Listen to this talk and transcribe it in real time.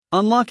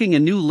Unlocking a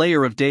new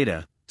layer of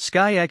data,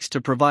 SkyX to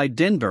provide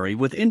Denbury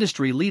with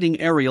industry-leading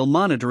aerial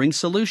monitoring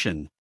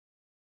solution.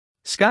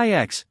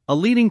 SkyX, a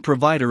leading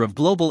provider of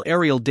global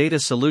aerial data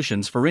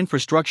solutions for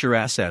infrastructure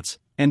assets,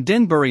 and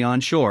Denbury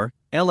Onshore,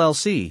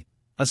 LLC,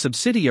 a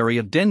subsidiary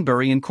of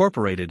Denbury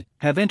Incorporated,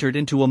 have entered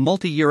into a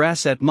multi-year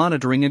asset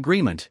monitoring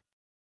agreement.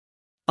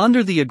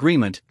 Under the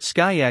agreement,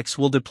 SkyX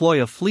will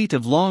deploy a fleet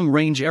of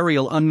long-range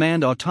aerial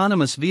unmanned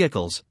autonomous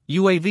vehicles,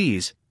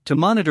 UAVs, to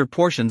monitor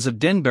portions of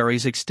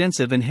Denbury's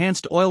extensive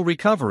enhanced oil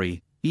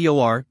recovery,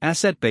 EOR,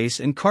 asset base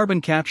and carbon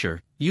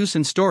capture, use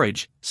and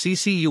storage,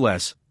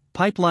 CCUS,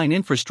 pipeline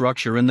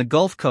infrastructure in the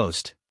Gulf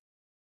Coast.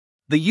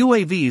 The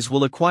UAVs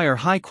will acquire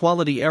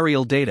high-quality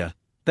aerial data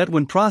that,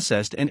 when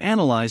processed and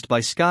analyzed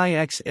by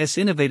SkyX's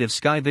innovative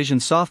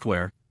SkyVision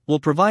software, will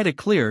provide a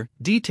clear,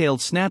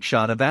 detailed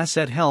snapshot of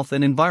asset health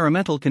and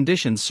environmental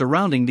conditions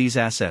surrounding these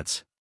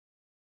assets.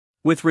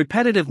 With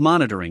repetitive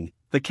monitoring,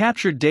 the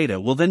captured data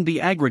will then be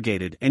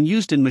aggregated and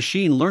used in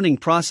machine learning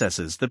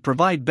processes that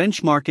provide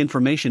benchmark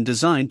information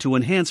designed to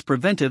enhance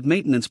preventive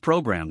maintenance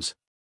programs.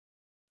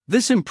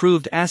 This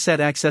improved asset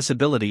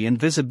accessibility and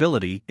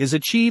visibility is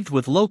achieved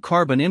with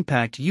low-carbon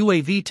impact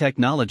UAV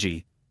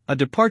technology, a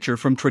departure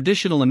from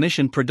traditional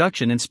emission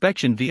production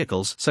inspection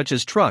vehicles such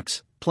as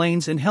trucks,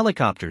 planes and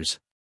helicopters.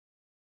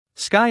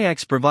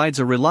 SkyX provides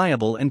a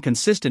reliable and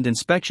consistent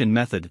inspection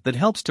method that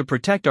helps to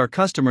protect our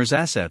customers'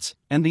 assets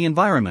and the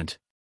environment.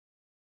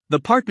 The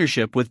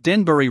partnership with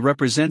Denbury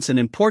represents an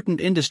important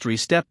industry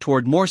step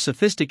toward more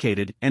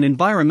sophisticated and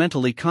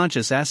environmentally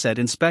conscious asset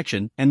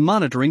inspection and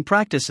monitoring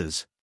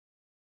practices.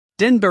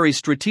 Denbury's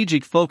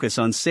strategic focus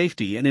on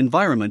safety and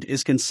environment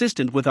is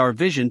consistent with our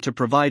vision to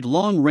provide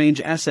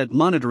long-range asset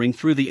monitoring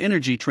through the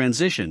energy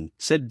transition,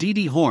 said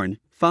Didi Horn,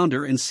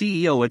 founder and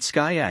CEO at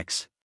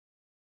SkyX.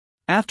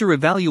 After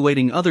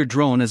evaluating other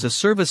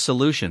drone-as-a-service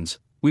solutions,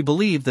 we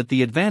believe that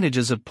the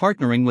advantages of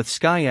partnering with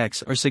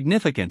SkyX are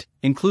significant,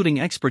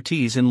 including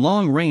expertise in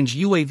long-range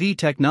UAV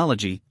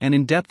technology and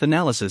in-depth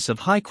analysis of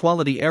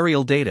high-quality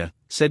aerial data,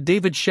 said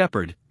David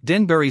Shepard,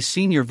 Denbury's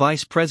Senior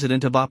Vice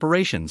President of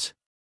Operations.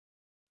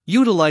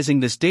 Utilizing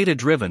this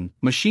data-driven,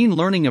 machine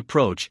learning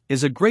approach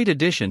is a great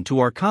addition to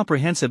our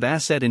comprehensive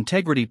asset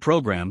integrity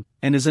program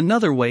and is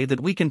another way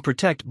that we can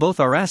protect both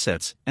our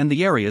assets and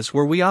the areas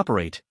where we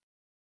operate.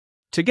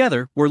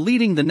 Together, we're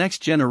leading the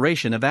next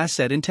generation of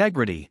asset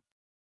integrity.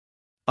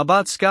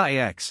 About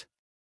SkyX.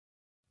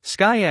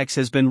 SkyX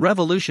has been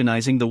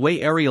revolutionizing the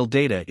way aerial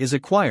data is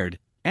acquired,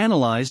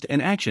 analyzed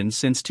and actioned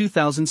since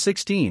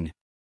 2016.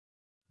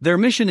 Their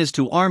mission is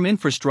to arm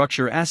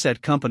infrastructure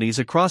asset companies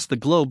across the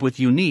globe with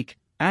unique,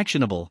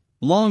 actionable,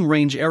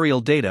 long-range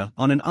aerial data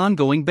on an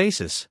ongoing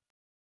basis.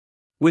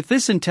 With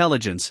this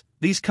intelligence,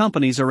 these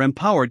companies are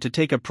empowered to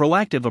take a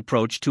proactive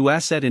approach to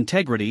asset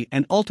integrity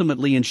and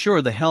ultimately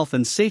ensure the health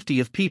and safety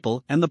of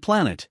people and the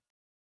planet.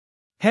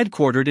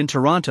 Headquartered in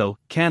Toronto,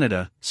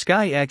 Canada,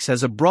 SkyX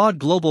has a broad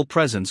global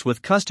presence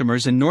with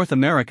customers in North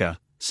America,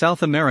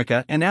 South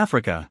America and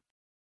Africa.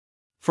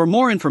 For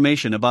more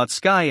information about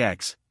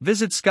SkyX,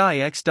 visit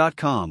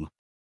skyx.com.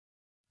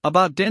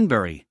 About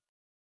Denbury.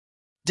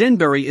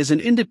 Denbury is an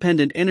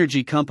independent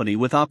energy company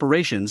with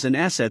operations and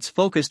assets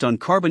focused on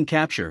carbon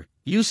capture,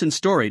 use and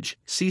storage,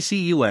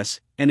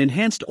 CCUS, and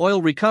enhanced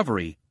oil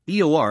recovery,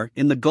 EOR,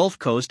 in the Gulf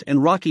Coast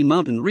and Rocky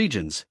Mountain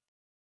regions.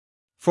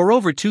 For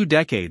over 2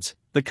 decades,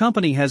 the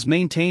company has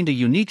maintained a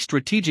unique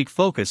strategic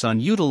focus on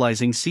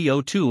utilizing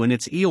CO2 in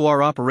its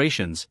EOR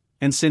operations,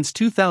 and since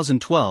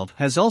 2012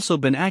 has also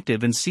been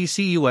active in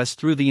CCUS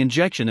through the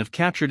injection of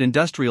captured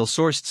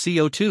industrial-sourced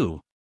CO2.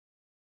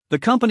 The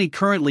company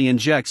currently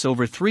injects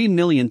over 3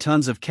 million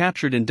tons of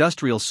captured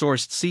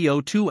industrial-sourced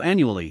CO2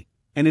 annually,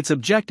 and its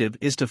objective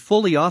is to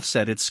fully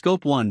offset its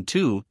Scope 1,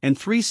 2, and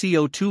 3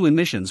 CO2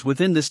 emissions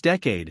within this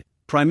decade,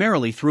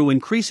 primarily through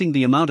increasing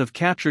the amount of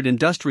captured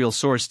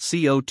industrial-sourced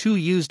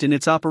CO2 used in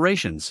its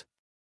operations.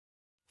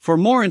 For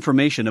more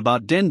information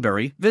about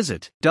Denbury,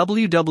 visit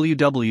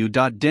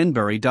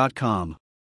www.denbury.com.